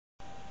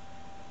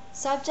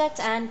Subject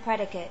and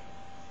predicate.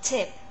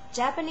 Tip: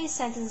 Japanese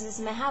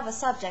sentences may have a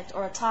subject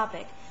or a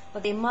topic,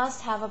 but they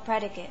must have a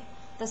predicate.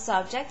 The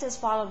subject is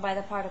followed by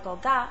the particle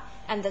ga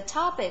and the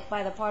topic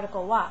by the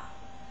particle wa.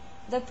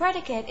 The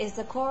predicate is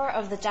the core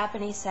of the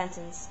Japanese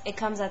sentence. It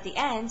comes at the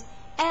end,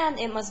 and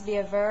it must be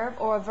a verb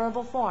or a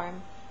verbal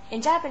form.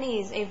 In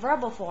Japanese, a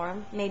verbal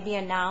form may be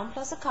a noun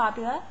plus a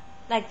copula,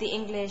 like the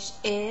English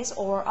is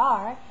or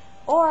are,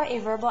 or a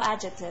verbal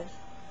adjective.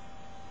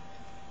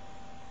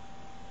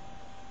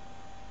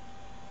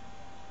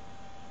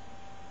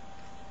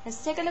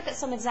 Let's take a look at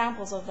some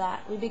examples of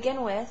that. We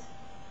begin with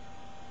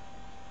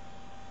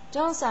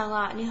John-san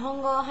wa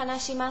Nihongo o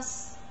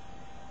hanashimasu.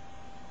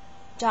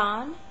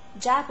 John,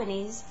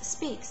 Japanese,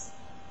 speaks.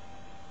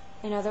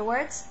 In other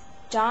words,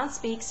 John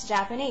speaks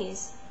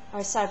Japanese.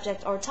 Our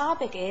subject or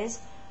topic is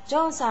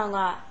John-san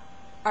wa.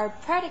 Our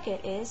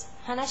predicate is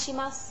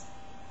hanashimasu.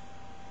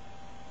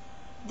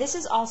 This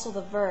is also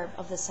the verb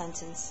of the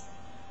sentence.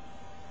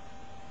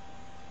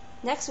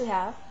 Next we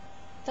have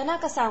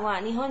Tanaka-san wa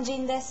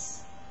Nihonjin desu.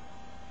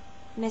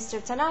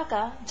 Mr.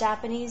 Tanaka,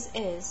 Japanese,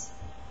 is.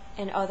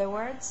 In other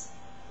words,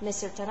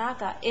 Mr.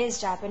 Tanaka is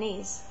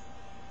Japanese.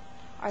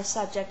 Our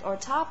subject or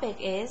topic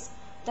is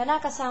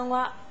Tanaka-san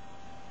wa,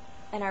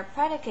 and our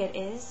predicate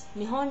is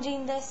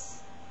Nihonjin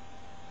desu.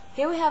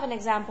 Here we have an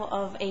example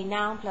of a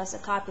noun plus a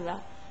copula,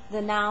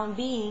 the noun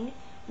being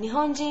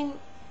Nihonjin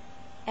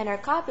and our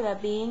copula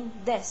being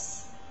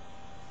this.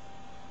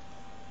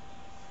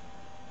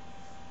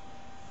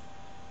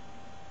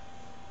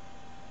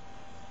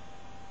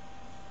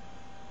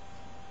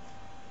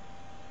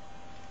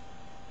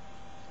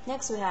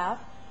 Next we have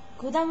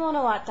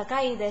Kudamono wa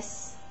takai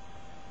desu.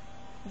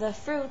 The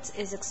fruit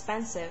is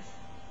expensive.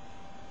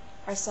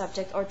 Our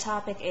subject or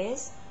topic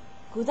is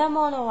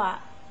Kudamono wa,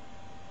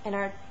 and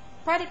our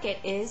predicate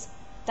is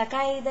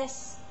takai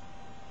desu.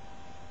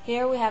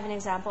 Here we have an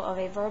example of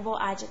a verbal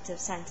adjective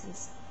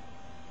sentence.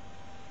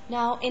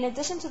 Now, in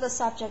addition to the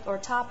subject or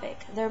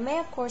topic, there may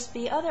of course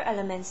be other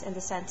elements in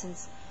the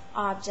sentence: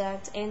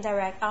 object,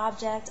 indirect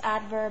object,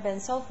 adverb,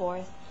 and so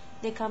forth.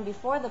 They come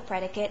before the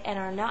predicate and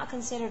are not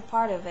considered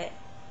part of it.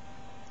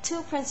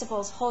 Two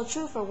principles hold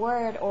true for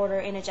word order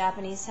in a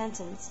Japanese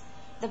sentence.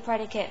 The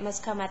predicate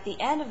must come at the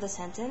end of the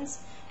sentence,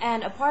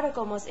 and a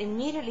particle must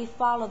immediately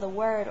follow the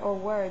word or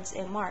words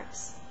it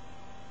marks.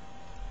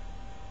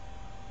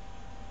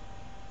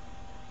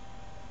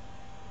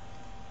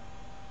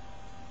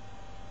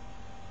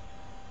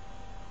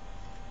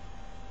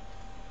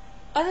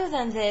 Other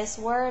than this,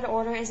 word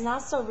order is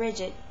not so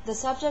rigid. The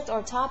subject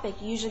or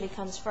topic usually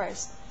comes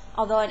first,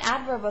 although an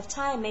adverb of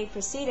time may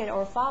precede it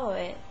or follow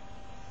it.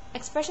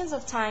 Expressions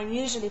of time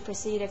usually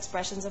precede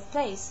expressions of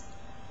place.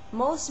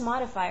 Most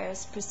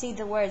modifiers precede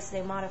the words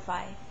they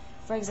modify.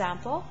 For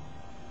example,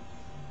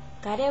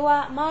 Kare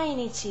wa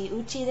mainichi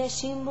uchi de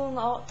shinbun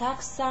o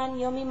takusan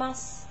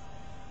yomimasu.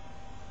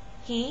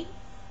 He,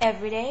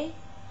 every day,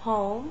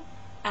 home,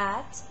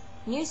 at,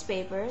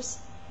 newspapers,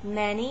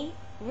 many,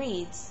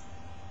 reads.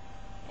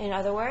 In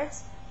other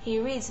words, he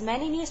reads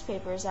many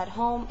newspapers at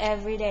home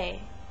every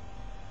day.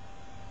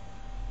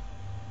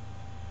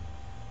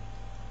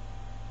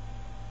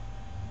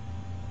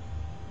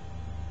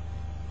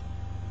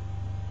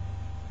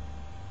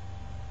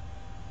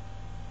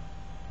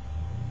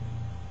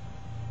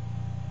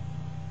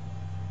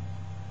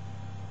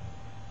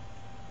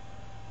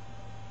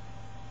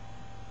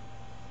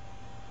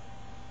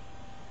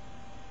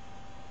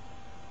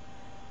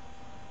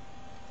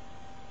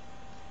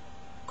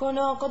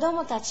 Kono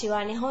kodomo tachi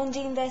wa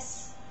Nihonjin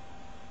desu.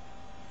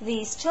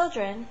 These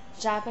children,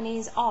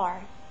 Japanese,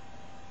 are.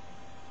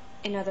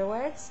 In other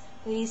words,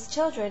 these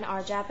children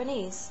are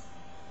Japanese.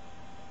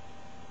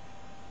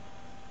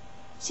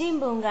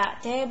 Shinbun ga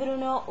teiburu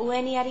no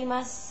ue ni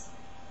arimasu.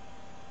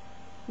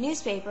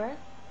 Newspaper,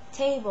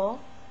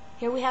 table.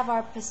 Here we have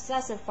our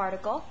possessive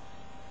particle.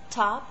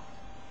 Top,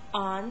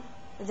 on,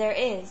 there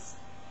is.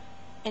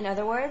 In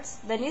other words,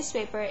 the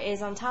newspaper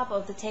is on top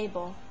of the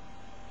table.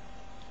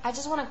 I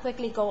just want to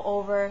quickly go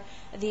over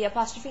the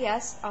apostrophe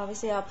S,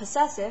 obviously a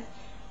possessive.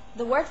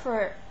 The word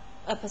for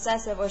a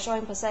possessive or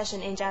showing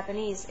possession in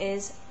Japanese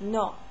is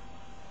no.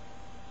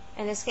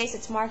 In this case,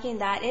 it's marking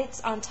that it's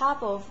on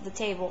top of the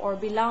table or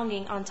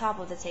belonging on top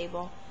of the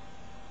table.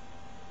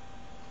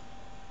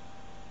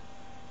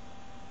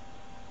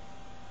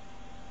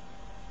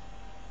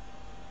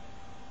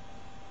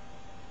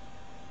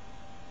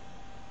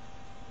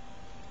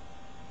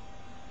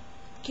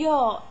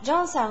 Kyou,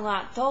 John-san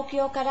wa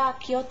Tokyo kara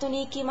Kyoto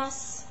ni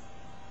ikimasu.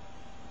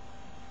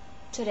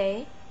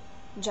 Today,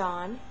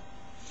 John,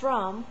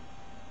 from,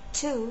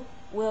 to,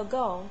 will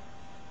go.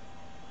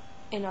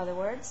 In other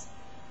words,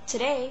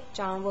 today,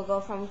 John will go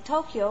from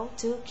Tokyo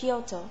to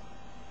Kyoto.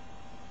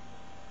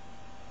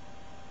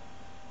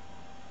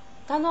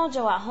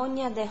 Kanojo wa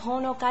honya de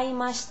hon o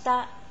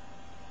kaimashita.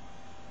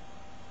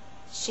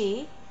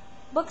 She,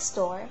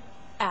 bookstore,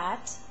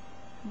 at,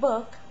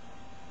 book,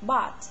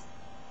 bought.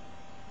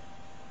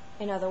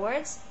 In other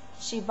words,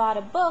 she bought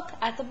a book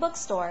at the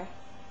bookstore.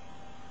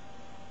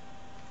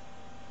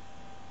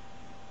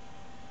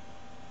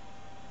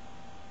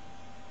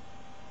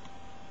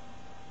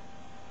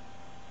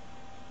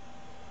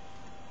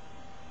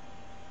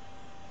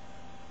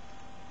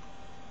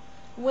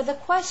 With a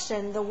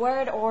question, the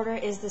word order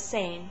is the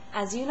same.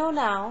 As you know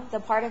now, the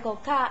particle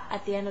ka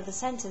at the end of the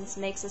sentence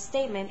makes a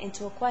statement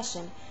into a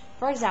question.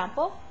 For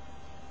example,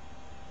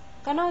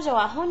 彼女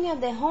は本屋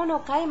で本を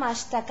買いま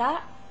した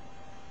か?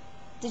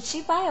 Did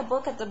she buy a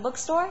book at the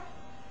bookstore?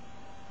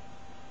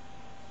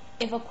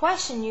 If a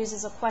question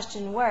uses a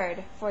question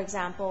word, for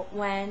example,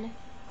 when,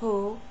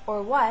 who,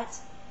 or what,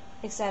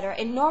 etc.,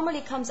 it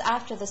normally comes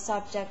after the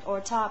subject or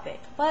topic,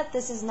 but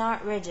this is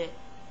not rigid.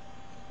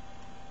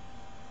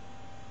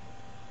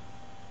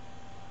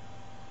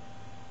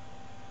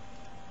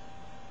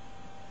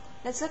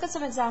 Let's look at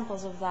some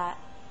examples of that.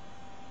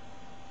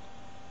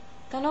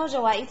 彼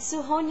女はい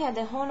つ本屋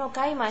で本を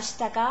買いまし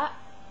たか?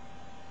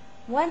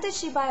 When did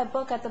she buy a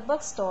book at the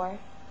bookstore?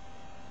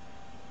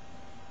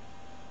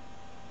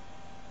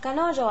 彼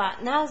女は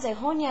なぜ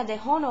本屋で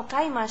本を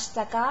買いまし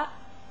たか?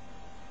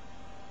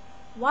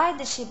 Why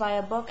did she buy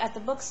a book at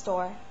the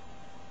bookstore?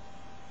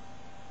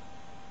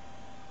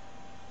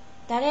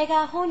 誰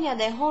が本屋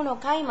で本を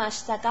買いま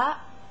した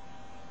か?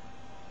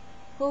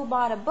 Who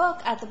bought a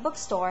book at the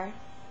bookstore?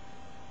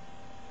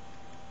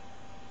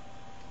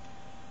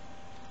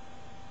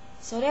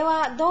 それ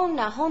はどん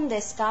な本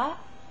ですか?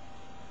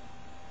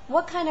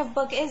 What kind of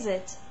book is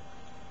it?